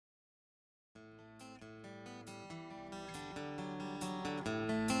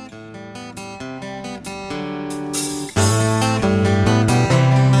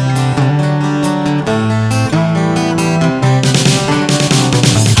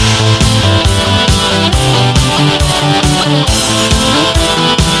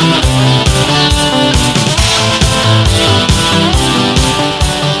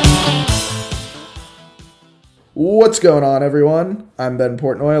What's going on, everyone? I'm Ben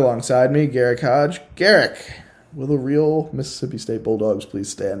Portnoy. Alongside me, Garrick Hodge. Garrick, will the real Mississippi State Bulldogs please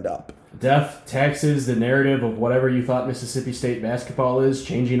stand up? Death, taxes, the narrative of whatever you thought Mississippi State basketball is,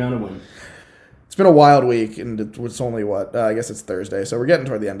 changing on a whim. It's been a wild week, and it's only I guess it's Thursday, so we're getting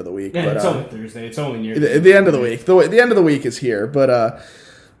toward the end of the week. Yeah, but, it's only Thursday. It's only near the end of the week. The end of the week is here, but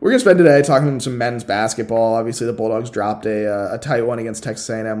we're going to spend today talking some men's basketball. Obviously, the Bulldogs dropped a tight one against Texas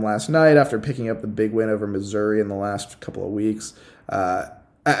A&M last night after picking up the big win over Missouri in the last couple of weeks.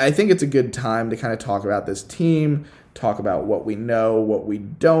 I think it's a good time to kind of talk about this team, talk about what we know, what we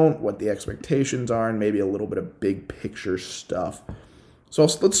don't, what the expectations are, and maybe a little bit of big picture stuff. So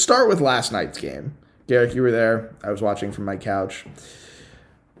let's start with last night's game. Garrick, you were there. I was watching from my couch.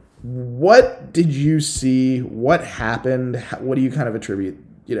 What did you see? What happened? What do you kind of attribute,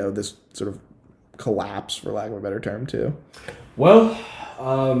 this sort of collapse, for lack of a better term, to? Well,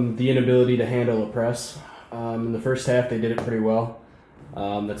 the inability to handle a press. In the first half, they did it pretty well.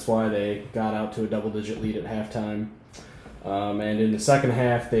 That's why they got out to a double-digit lead at halftime. And in the second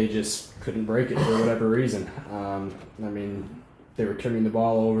half, they just couldn't break it for whatever reason. They were turning the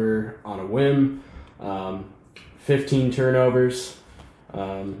ball over on a whim, 15 turnovers.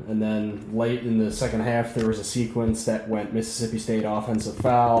 And then late in the second half, there was a sequence that went Mississippi State offensive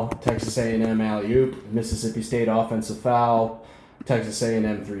foul, Texas A&M alley-oop, Mississippi State offensive foul, Texas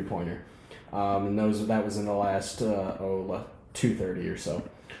A&M three-pointer. And that was in the last 2:30 or so.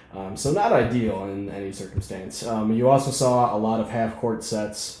 So not ideal in any circumstance. You also saw a lot of half-court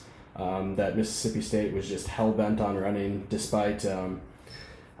sets that Mississippi State was just hell-bent on running, despite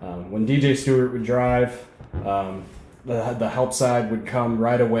when DJ Stewart would drive, the help side would come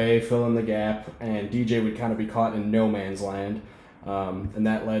right away, fill in the gap, and DJ would kind of be caught in no man's land. And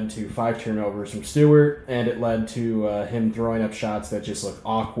that led to 5 turnovers from Stewart, and it led to him throwing up shots that just looked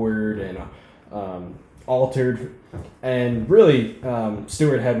awkward and altered. And really,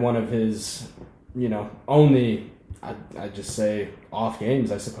 Stewart had one of his, only, I'd just say, off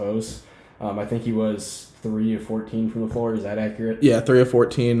games, I suppose. I think he was 3 of 14 from the floor. Is that accurate? Yeah, 3 of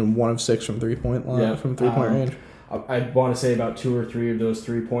 14, 1 of 6 from three-point line, yeah. From three-point range. I want to say about 2 or 3 of those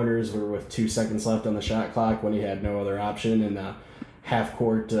three-pointers were with 2 seconds left on the shot clock when he had no other option, and the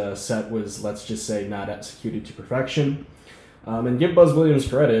half-court set was, let's just say, not executed to perfection. And give Buzz Williams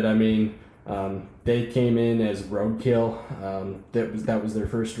credit. They came in as roadkill. That was their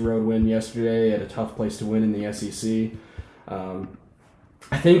first road win yesterday at a tough place to win in the SEC.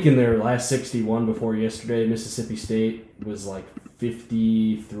 I think in their last 61 before yesterday, Mississippi State was like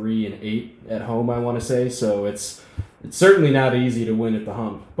 53-8 at home, I want to say. So it's certainly not easy to win at the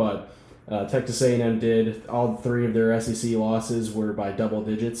hump. But Texas A&M did. All 3 of their SEC losses were by double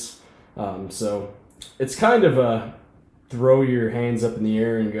digits. So it's kind of a throw your hands up in the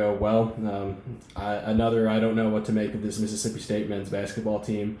air and go, well, I don't know what to make of this Mississippi State men's basketball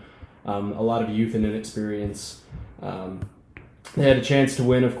team. A lot of youth and inexperience. They had a chance to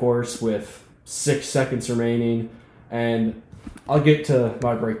win, of course, with 6 seconds remaining, and I'll get to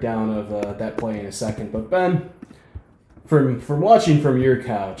my breakdown of that play in a second. But Ben, from watching from your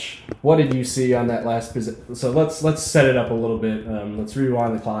couch, what did you see on that last position? So let's set it up a little bit. Let's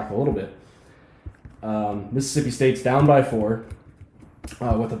rewind the clock a little bit. Mississippi State's down by 4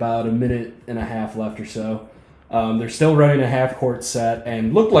 with about a minute and a half left or so. They're still running a half-court set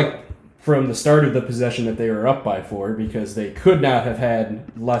and looked like from the start of the possession that they were up by 4 because they could not have had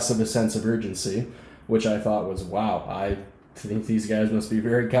less of a sense of urgency, which I thought was, wow, I think these guys must be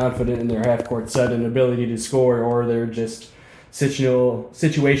very confident in their half-court set and ability to score, or they're just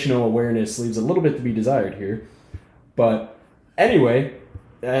situational awareness leaves a little bit to be desired here. But anyway,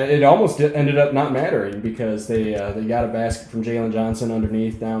 it almost ended up not mattering because they got a basket from Jalen Johnson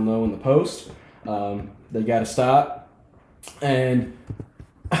underneath down low in the post. They got a stop, and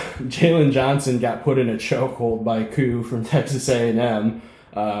Jalen Johnson got put in a chokehold by Koo from Texas A&M.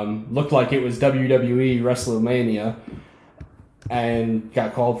 Looked like it was WWE WrestleMania, and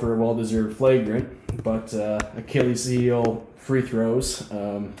got called for a well-deserved flagrant. But Achilles heel free throws.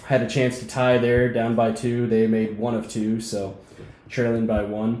 Had a chance to tie there, down by 2. They made 1 of 2, so trailing by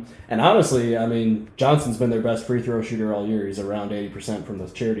 1. And honestly, Johnson's been their best free throw shooter all year. He's around 80% from the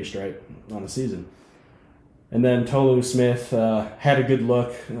charity stripe on the season. And then Tolu Smith had a good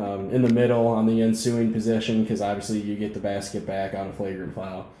look in the middle on the ensuing possession because obviously you get the basket back on a flagrant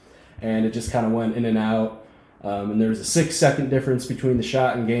foul. And it just kind of went in and out. And there was a 6-second difference between the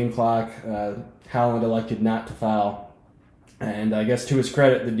shot and game clock. Howland elected not to foul. And I guess to his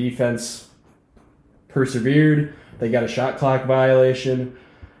credit, the defense persevered. They got a shot clock violation.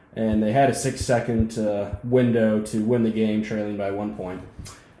 And they had a 6-second window to win the game, trailing by 1 point.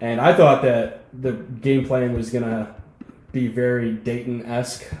 And I thought that the game plan was going to be very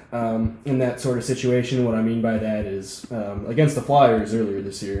Dayton-esque in that sort of situation. What I mean by that is against the Flyers earlier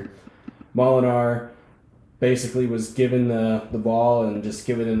this year, Molinar basically was given the ball and just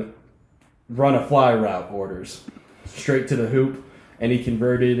given run a fly route orders straight to the hoop, and he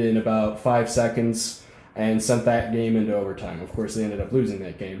converted in about 5 seconds and sent that game into overtime. Of course, they ended up losing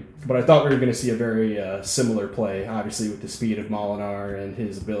that game. But I thought we were going to see a very similar play, obviously with the speed of Molinar and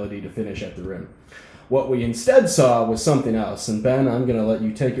his ability to finish at the rim. What we instead saw was something else. And Ben, I'm going to let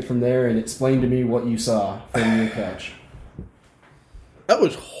you take it from there and explain to me what you saw from your catch. That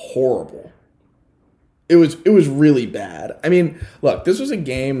was horrible. It was really bad. I mean, look, this was a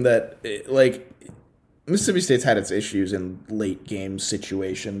game that, like, Mississippi State's had its issues in late game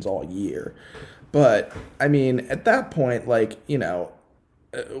situations all year. But, I mean, at that point, like, you know,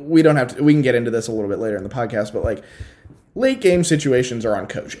 we can get into this a little bit later in the podcast, but, like, late game situations are on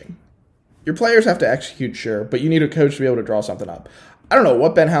coaching. Your players have to execute, sure, but you need a coach to be able to draw something up. I don't know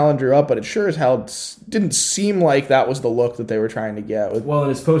what Ben Howland drew up, but it sure as hell didn't seem like that was the look that they were trying to get. Well, in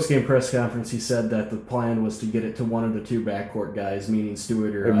his post-game press conference, he said that the plan was to get it to one of the two backcourt guys, meaning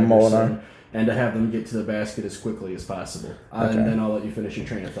Stewart or Iverson, and to have them get to the basket as quickly as possible. And then I'll let you finish your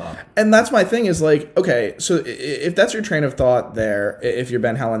train of thought. And that's my thing is, like, okay, so if that's your train of thought there, if you're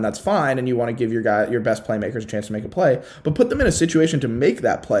Ben Howland, that's fine, and you want to give your best playmakers a chance to make a play, but put them in a situation to make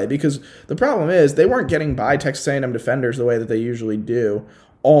that play, because the problem is they weren't getting by Texas A&M defenders the way that they usually do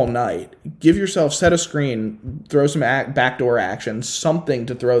all night. Give yourself, set a screen, throw some backdoor action, something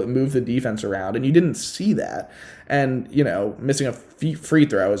to move the defense around, and you didn't see that. And, you know, missing a free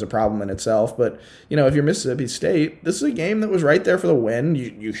throw is a problem in itself. But, you know, if you're Mississippi State, this is a game that was right there for the win.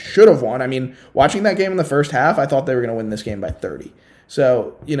 You should have won. I mean, watching that game in the first half, I thought they were going to win this game by 30.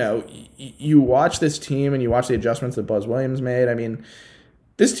 So, you know, you watch this team and you watch the adjustments that Buzz Williams made. I mean,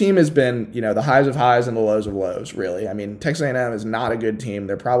 this team has been, you know, the highs of highs and the lows of lows, really. I mean, Texas A&M is not a good team.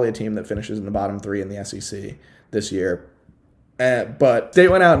 They're probably a team that finishes in the bottom 3 in the SEC this year. But they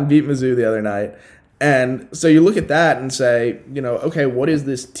went out and beat Mizzou the other night. And so you look at that and say, you know, okay, what is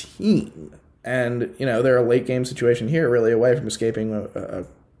this team? And, you know, they're a late game situation here, really away from escaping a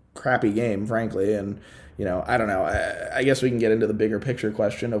crappy game, frankly. And, you know, I don't know. I guess we can get into the bigger picture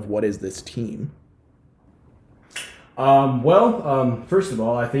question of what is this team? First of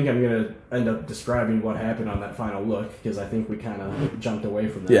all, I think I'm going to end up describing what happened on that final look, because I think we kind of jumped away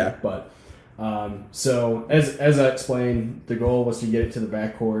from that. Yeah. But so as I explained, the goal was to get it to the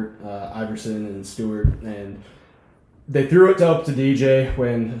backcourt, Iverson and Stewart, and they threw it up to DJ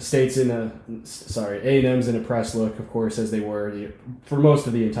when A&M's in a press look, of course, as they were for most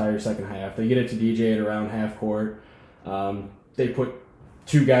of the entire second half. They get it to DJ at around half court. They put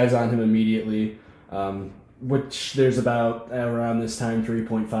two guys on him immediately, which there's about around this time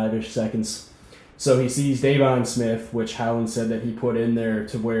 3.5-ish seconds. So he sees Davon Smith, which Howland said that he put in there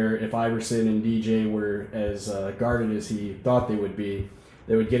to where if Iverson and DJ were as guarded as he thought they would be,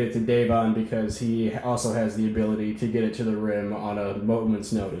 they would get it to Davon because he also has the ability to get it to the rim on a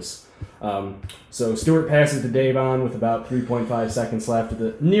moment's notice. So Stewart passes to Davon with about 3.5 seconds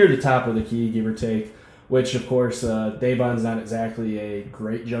left near the top of the key, give or take, which, of course, Davon's not exactly a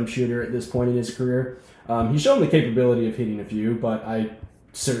great jump shooter at this point in his career. He's shown the capability of hitting a few, but I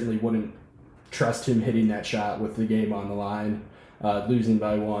certainly wouldn't trust him hitting that shot with the game on the line, losing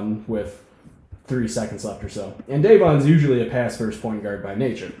by 1 with 3 seconds left or so. And Davon's usually a pass-first point guard by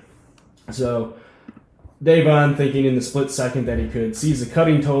nature. So Davon, thinking in the split second that he could, sees a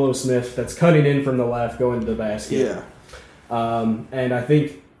cutting Tolo Smith that's cutting in from the left, going to the basket. Yeah. And I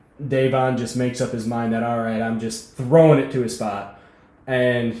think Davon just makes up his mind that, all right, I'm just throwing it to his spot.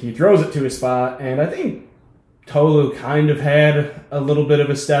 And he throws it to his spot, and I think Tolu kind of had a little bit of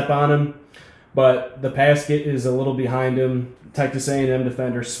a step on him, but the basket is a little behind him. Texas A&M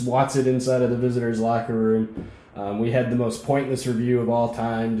defender swats it inside of the visitors' locker room. We had the most pointless review of all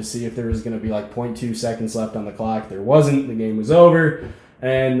time to see if there was going to be like 0.2 seconds left on the clock. There wasn't. The game was over,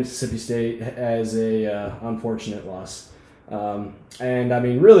 and Mississippi State has a unfortunate loss. And I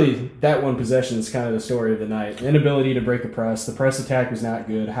mean, really, that one possession is kind of the story of the night. Inability to break a press. The press attack was not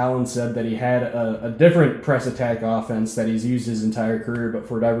good. Howland said that he had a different press attack offense that he's used his entire career, but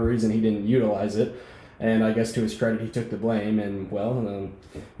for whatever reason, he didn't utilize it. And I guess to his credit, he took the blame, and, well,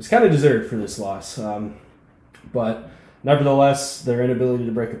 it was kind of deserved for this loss. But nevertheless, their inability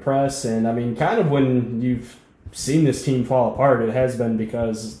to break a press, and, I mean, kind of when you've seen this team fall apart, it has been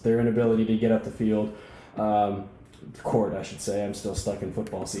because their inability to get up the field. Court, I should say. I'm still stuck in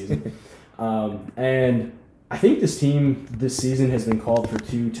football season. And I think this team this season has been called for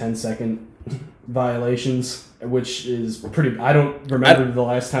 2 10-second violations, which is pretty... I don't remember the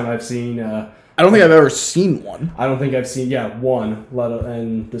last time I've seen I don't think I've ever seen one. I don't think I've seen one.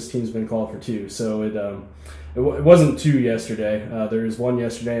 And this team's been called for 2, so it wasn't 2 yesterday. There was 1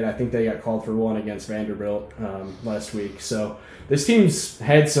 yesterday, and I think they got called for 1 against Vanderbilt last week. So this team's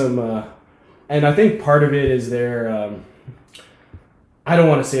had some, and I think part of it is their. I don't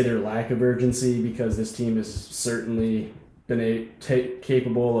want to say their lack of urgency, because this team has certainly been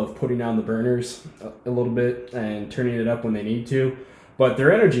capable of putting on the burners a little bit and turning it up when they need to. But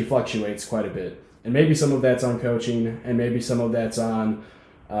their energy fluctuates quite a bit. And maybe some of that's on coaching, and maybe some of that's on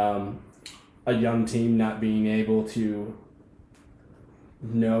a young team not being able to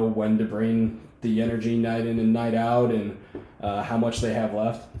know when to bring the energy night in and night out, and how much they have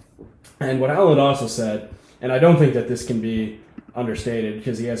left. And what Allen also said, and I don't think that this can be understated,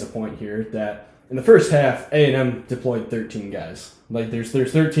 because he has a point here, that in the first half, A&M deployed 13 guys. Like, there's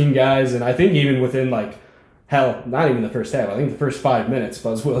 13 guys, and I think even within, not even the first half, I think the first 5 minutes,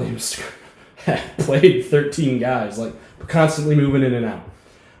 Buzz Williams played 13 guys, constantly moving in and out.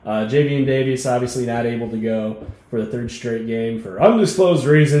 Javian Davis obviously not able to go for the 3rd straight game for undisclosed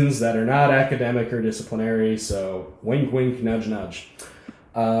reasons that are not academic or disciplinary, so wink, wink, nudge, nudge.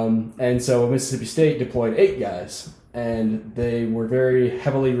 And so Mississippi State deployed 8 guys, and they were very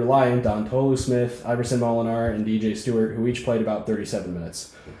heavily reliant on Tolu Smith, Iverson Molinar, and DJ Stewart, who each played about 37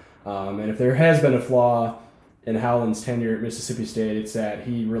 minutes. And if there has been a flaw in Howland's tenure at Mississippi State, it's that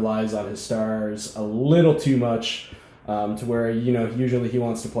he relies on his stars a little too much, to where, usually he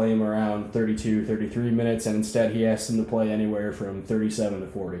wants to play him around 32, 33 minutes, and instead he asks him to play anywhere from 37 to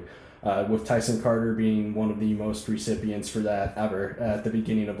 40. With Tyson Carter being one of the most recipients for that ever at the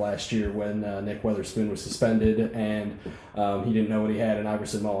beginning of last year, when Nick Weatherspoon was suspended, and he didn't know what he had in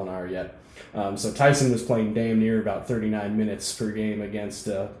Iverson Molinar yet. So Tyson was playing damn near about 39 minutes per game against,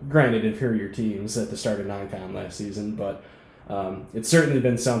 granted, inferior teams at the start of non-con last season, but it's certainly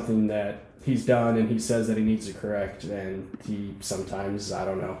been something that he's done, and he says that he needs to correct, and he sometimes, I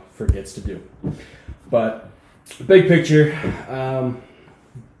don't know, forgets to do. But big picture,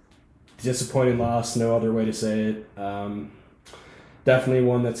 disappointing loss, no other way to say it. Definitely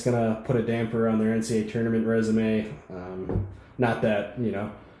one that's going to put a damper on their NCAA tournament resume. Not that,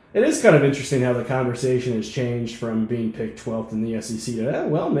 it is kind of interesting how the conversation has changed from being picked 12th in the SEC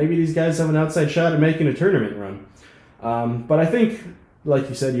to, maybe these guys have an outside shot at making a tournament run. But I think, like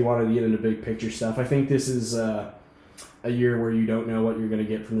you said, you wanted to get into big picture stuff. I think this is a year where you don't know what you're going to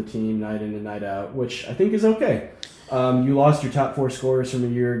get from the team night in and night out, which I think is okay. You lost your top 4 scorers from a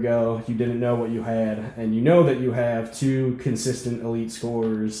year ago. You didn't know what you had, and you know that you have 2 consistent elite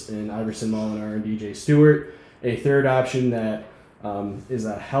scorers in Iverson Molinar and DJ Stewart, a third option that is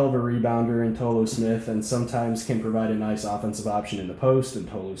a hell of a rebounder in Tolu Smith, and sometimes can provide a nice offensive option in the post in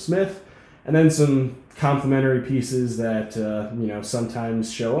Tolu Smith, and then some complementary pieces that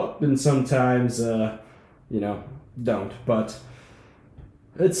sometimes show up and sometimes don't. But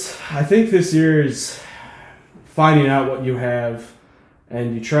I think this year is finding out what you have,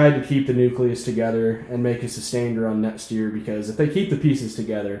 and you try to keep the nucleus together and make a sustained run next year, because if they keep the pieces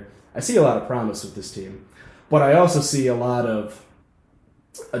together, I see a lot of promise with this team. But I also see a lot of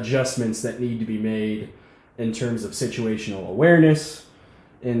adjustments that need to be made in terms of situational awareness,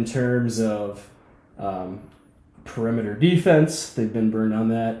 in terms of perimeter defense. They've been burned on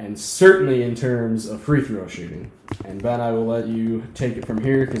that, and certainly in terms of free throw shooting. And Ben, I will let you take it from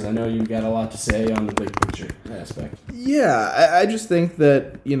here, because I know you've got a lot to say on the big picture aspect. Yeah, I just think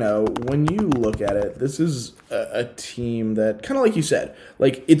that, when you look at it, this is a team that, kind of like you said,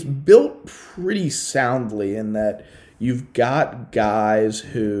 it's built pretty soundly in that you've got guys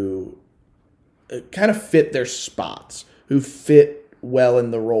who kind of fit their spots, who fit well in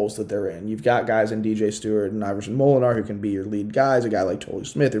the roles that they're in. You've got guys in DJ Stewart and Iverson Molinar who can be your lead guys, a guy like Tolu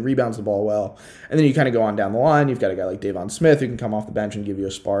Smith who rebounds the ball well. And then you kind of go on down the line. You've got a guy like Davon Smith who can come off the bench and give you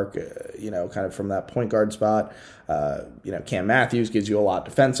a spark, kind of from that point guard spot. Cam Matthews gives you a lot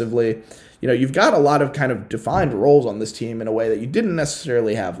defensively. You've got a lot of kind of defined roles on this team in a way that you didn't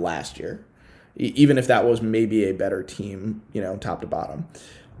necessarily have last year, even if that was maybe a better team, top to bottom.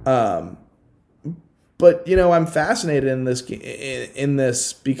 But, I'm fascinated in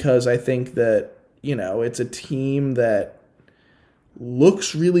this because I think that, it's a team that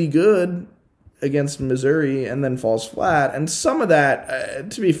looks really good against Missouri and then falls flat. And some of that,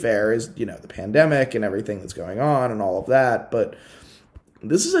 to be fair, is, the pandemic and everything that's going on and all of that. But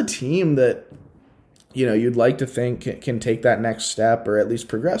this is a team that, you'd like to think can take that next step, or at least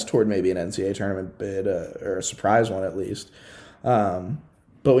progress toward maybe an NCAA tournament bid, or a surprise one at least.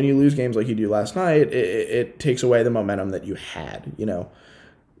 But when you lose games like you do last night, it takes away the momentum that you had.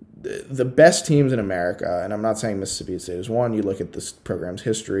 The best teams in America, and I'm not saying Mississippi State is one. You look at this program's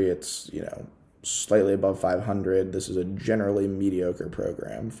history; it's slightly above 500. This is a generally mediocre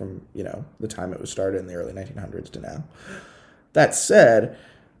program from, the time it was started in the early 1900s to now. That said,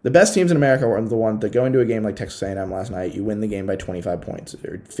 the best teams in America are the ones that go into a game like Texas A&M last night. You win the game by 25 points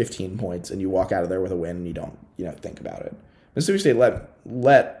or 15 points, and you walk out of there with a win, and you don't, think about it. Mississippi State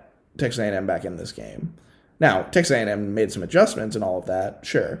let Texas A&M back in this game. Now, Texas A&M made some adjustments and all of that,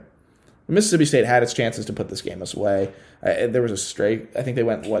 sure. Mississippi State had its chances to put this game away. There was a straight. I think they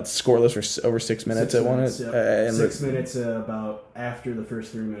went scoreless for over 6 minutes at one. Yep. 6 minutes about after the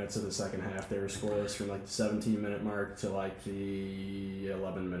first 3 minutes of the second half. They were scoreless from like the 17-minute mark to like the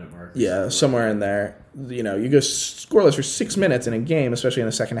 11-minute mark. Yeah, somewhere in there. You go scoreless for 6 minutes in a game, especially in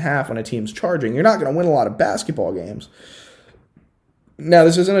the second half when a team's charging. You're not going to win a lot of basketball games. Now,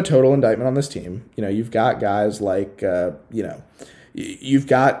 this isn't a total indictment on this team. You've got guys like You've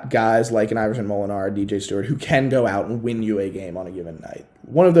got guys like an Iverson Molinar, DJ Stewart, who can go out and win you a game on a given night.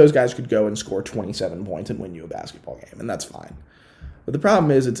 One of those guys could go and score 27 points and win you a basketball game, and that's fine. But the problem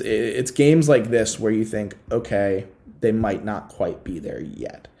is it's games like this where you think, okay, they might not quite be there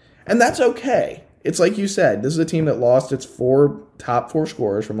yet. And that's okay. It's like you said, this is a team that lost its top four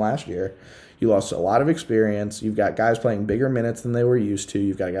scorers from last year. You lost a lot of experience. You've got guys playing bigger minutes than they were used to.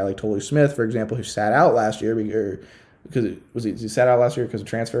 You've got a guy like Tolu Smith, for example, who sat out last year because he sat out last year because of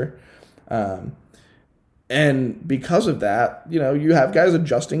transfer. And because of that, you have guys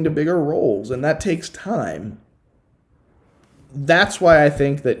adjusting to bigger roles, and that takes time. That's why I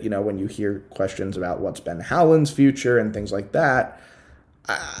think that, when you hear questions about what's Ben Howland's future and things like that,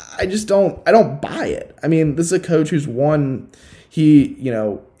 I don't buy it. I mean, this is a coach who's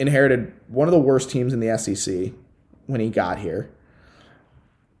inherited one of the worst teams in the SEC when he got here,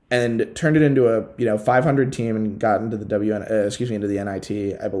 and turned it into a 500 team and got into the into the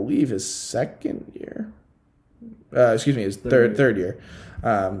NIT. I believe his second year. His third year.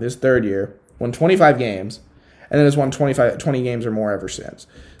 His third year, won 25 games, and then has won 20 games or more ever since.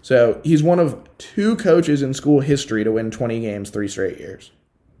 So he's one of two coaches in school history to win 20 games 3 straight years.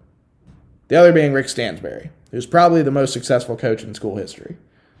 The other being Rick Stansbury, who's probably the most successful coach in school history,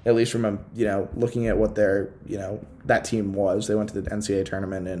 at least from looking at what their that team was. They went to the NCAA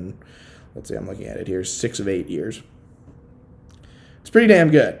tournament in, I'm looking at it here, 6 of 8 years. It's pretty damn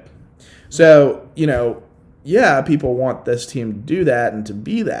good. So people want this team to do that and to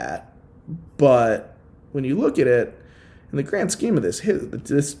be that, but when you look at it in the grand scheme of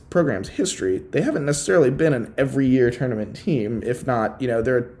this program's history, they haven't necessarily been an every year tournament team. If not,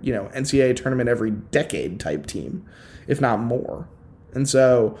 they're NCAA tournament every decade type team, if not more. And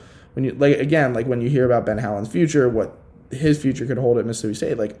so when you when you hear about Ben Howland's future, what his future could hold at Mississippi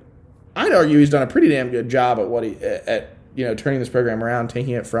State, I'd argue he's done a pretty damn good job at turning this program around,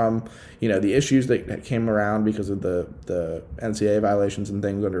 taking it from the issues that came around because of the NCAA violations and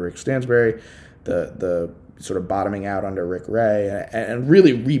things under Rick Stansbury, the sort of bottoming out under Rick Ray, and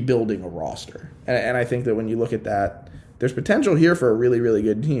really rebuilding a roster. And I think that when you look at that, there's potential here for a really, really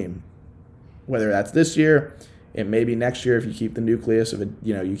good team. Whether that's this year, it may be next year if you keep the nucleus of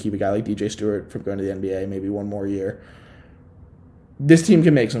you keep a guy like DJ Stewart from going to the NBA, maybe one more year. This team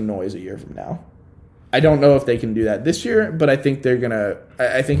can make some noise a year from now. I don't know if they can do that this year, but I think they're gonna.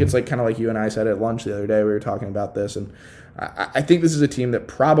 I think it's kind of like you and I said at lunch the other day. We were talking about this, and I think this is a team that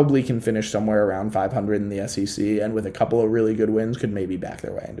probably can finish somewhere around 500 in the SEC, and with a couple of really good wins, could maybe back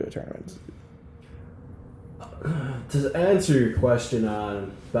their way into a tournament. To answer your question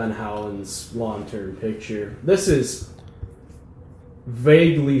on Ben Howland's long-term picture, this is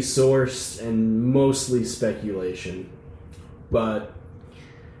vaguely sourced and mostly speculation, but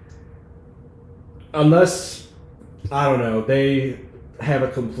unless, they have a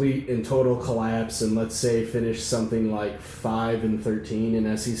complete and total collapse and let's say finish something like 5-13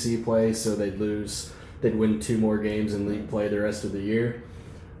 in SEC play, so they'd win 2 more games in league play the rest of the year.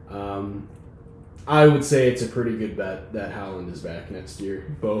 I would say it's a pretty good bet that Howland is back next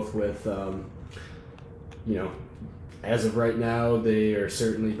year, both with, as of right now, they are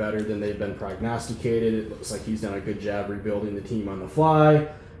certainly better than they've been prognosticated. It looks like he's done a good job rebuilding the team on the fly,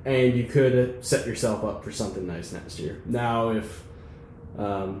 and you could set yourself up for something nice next year. Now, if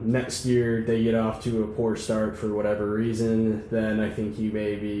next year they get off to a poor start for whatever reason, then I think you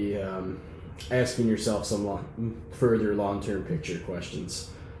may be asking yourself some further long-term picture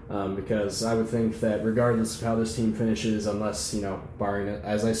questions. Because I would think that regardless of how this team finishes, unless, barring,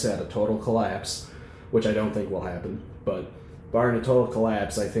 as I said, a total collapse, which I don't think will happen, but barring a total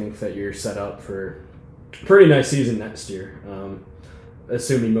collapse, I think that you're set up for a pretty nice season next year,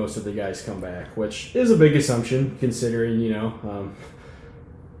 assuming most of the guys come back, which is a big assumption considering,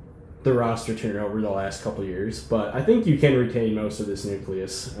 the roster turnover the last couple years. But I think you can retain most of this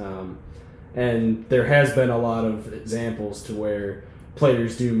nucleus. And there has been a lot of examples to where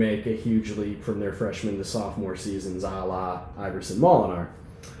players do make a huge leap from their freshman to sophomore seasons, a la Iverson Molinar.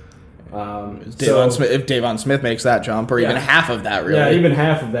 If Davon Smith makes that jump, or even half of that, really. Yeah, even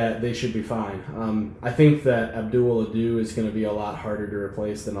half of that, they should be fine. I think that Abdul Adu is going to be a lot harder to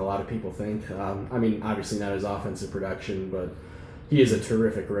replace than a lot of people think. I mean, obviously not his offensive production, but he is a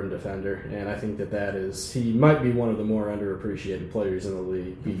terrific rim defender, and I think he might be one of the more underappreciated players in the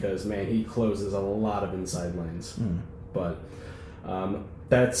league because, man, he closes a lot of inside lanes. But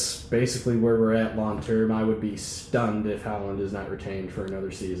that's basically where we're at long term. I would be stunned if Howland is not retained for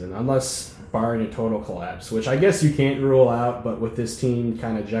another season, unless barring a total collapse, which I guess you can't rule out, but with this team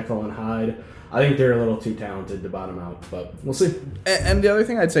kind of Jekyll and Hyde, I think they're a little too talented to bottom out, but we'll see. And the other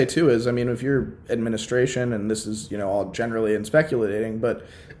thing I'd say, too, is, I mean, if you're administration, and this is, all generally in speculating, but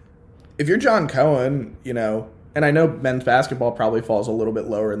if you're John Cohen, and I know men's basketball probably falls a little bit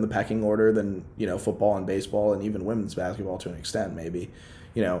lower in the pecking order than, football and baseball and even women's basketball to an extent, maybe.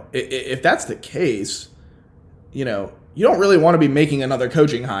 If that's the case, you don't really want to be making another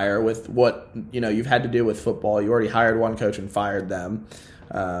coaching hire with what, you've had to do with football. You already hired one coach and fired them.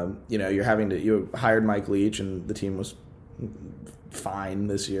 You hired Mike Leach and the team was fine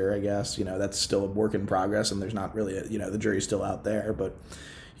this year, I guess. That's still a work in progress and there's not really, the jury's still out there. But,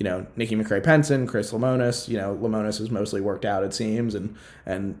 Nikki McRae-Penson, Chris Lemonis, Lemonis has mostly worked out, it seems. And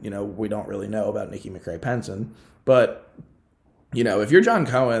we don't really know about Nikki McRae-Penson. But, if you're John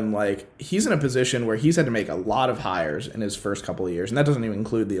Cohen, he's in a position where he's had to make a lot of hires in his first couple of years. And that doesn't even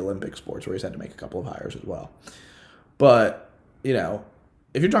include the Olympic sports where he's had to make a couple of hires as well. But,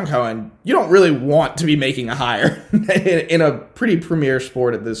 if you're John Cohen, you don't really want to be making a hire in a pretty premier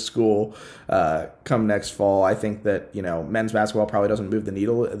sport at this school come next fall. I think that, men's basketball probably doesn't move the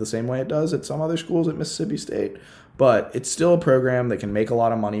needle the same way it does at some other schools at Mississippi State. But it's still a program that can make a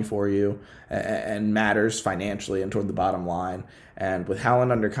lot of money for you and matters financially and toward the bottom line. And with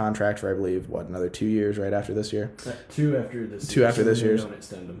Howland under contract for, I believe, another 2 years right after this year? 2 after this year. 2 after this year. Don't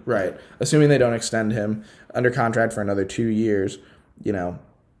extend him. Right. Assuming they don't extend him under contract for another 2 years,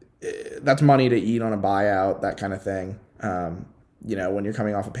 that's money to eat on a buyout, that kind of thing. When you're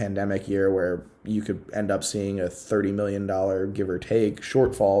coming off a pandemic year where you could end up seeing a $30 million give or take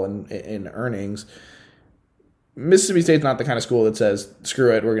shortfall in earnings, Mississippi State's not the kind of school that says,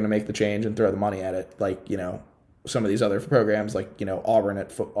 screw it, we're going to make the change and throw the money at it. Some of these other programs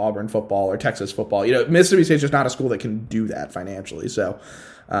Auburn football or Texas football. Mississippi State's just not a school that can do that financially. So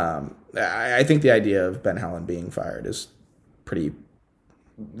I think the idea of Ben Howland being fired is pretty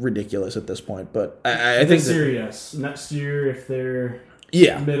ridiculous at this point. But I think this year, yes. Next year, if they're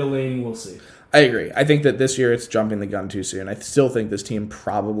middling, we'll see. I agree. I think that this year it's jumping the gun too soon. I still think this team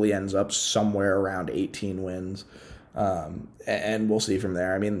probably ends up somewhere around 18 wins. And we'll see from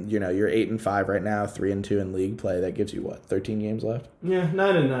there. I mean, you're 8-5 right now, 3-2 in league play. That gives you 13 games left? Yeah,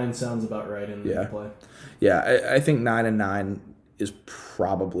 9-9 sounds about right in league play. Yeah, I think 9-9 is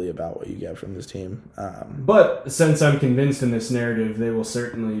probably about what you get from this team. But since I'm convinced in this narrative, they will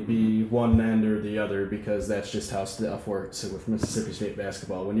certainly be one end or the other because that's just how stuff works with Mississippi State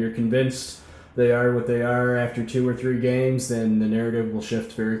basketball. When you're convinced they are what they are after 2 or 3 games, then the narrative will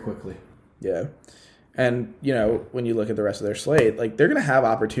shift very quickly. Yeah. And, when you look at the rest of their slate, they're going to have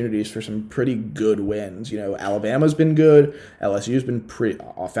opportunities for some pretty good wins. Alabama's been good. LSU's been pretty,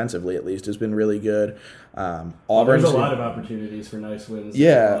 offensively at least, has been really good. Auburn's there's a lot of opportunities for nice wins in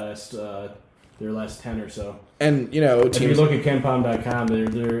their last 10 or so. And, if you look at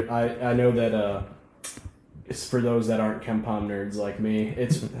KenPom.com, I know that it's for those that aren't KenPom nerds like me,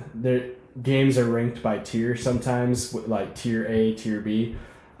 it's their games are ranked by tier sometimes, like tier A, tier B.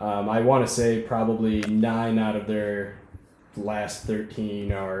 I want to say probably 9 out of their last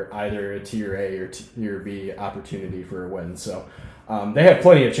 13 are either a tier A or tier B opportunity for a win. So they have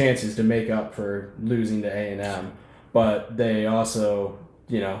plenty of chances to make up for losing to A&M, but they also,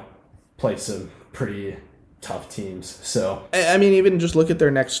 play some pretty tough teams. So I mean, even just look at their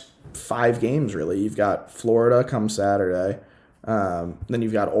next 5 games, really. You've got Florida come Saturday. Then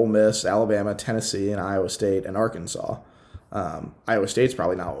you've got Ole Miss, Alabama, Tennessee, and Iowa State, and Arkansas. Iowa State's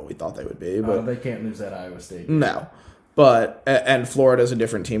probably not what we thought they would be, but they can't lose that Iowa State. No, but and Florida's a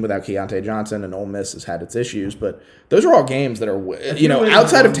different team without Keontae Johnson, and Ole Miss has had its issues. But those are all games that are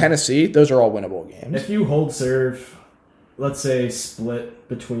outside of Tennessee, those are all winnable games. If you hold serve let's say, split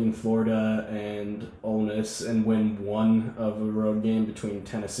between Florida and Ole Miss and win one of a road game between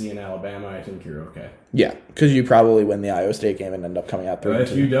Tennessee and Alabama, I think you're okay. Yeah, because you probably win the Iowa State game and end up coming out 3-2.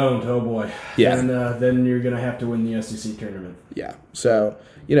 If you don't, oh boy. Yeah. Then you're going to have to win the SEC tournament. Yeah. So,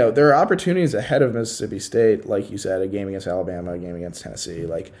 there are opportunities ahead of Mississippi State, like you said, a game against Alabama, a game against Tennessee.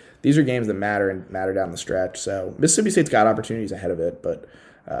 Like, these are games that matter and matter down the stretch. So, Mississippi State's got opportunities ahead of it, but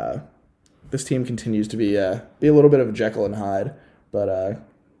this team continues to be a little bit of a Jekyll and Hyde. But,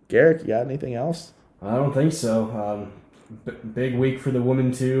 Garrick, you got anything else? I don't think so. Big week for the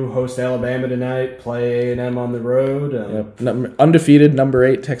women, too. Host Alabama tonight, play A&M on the road. Undefeated number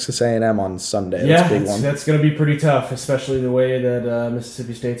 8 Texas A&M on Sunday. That's going to be pretty tough, especially the way that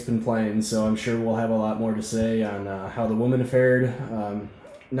Mississippi State's been playing. So I'm sure we'll have a lot more to say on how the women fared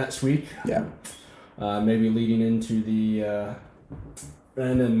next week. Yeah. Maybe leading into the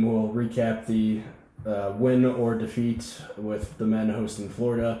end, and we'll recap the win or defeat with the men hosting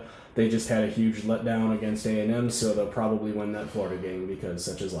Florida. They just had a huge letdown against A&M, so they'll probably win that Florida game because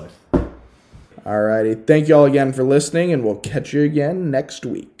such is life. All righty. Thank you all again for listening, and we'll catch you again next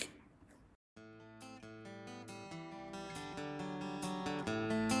week.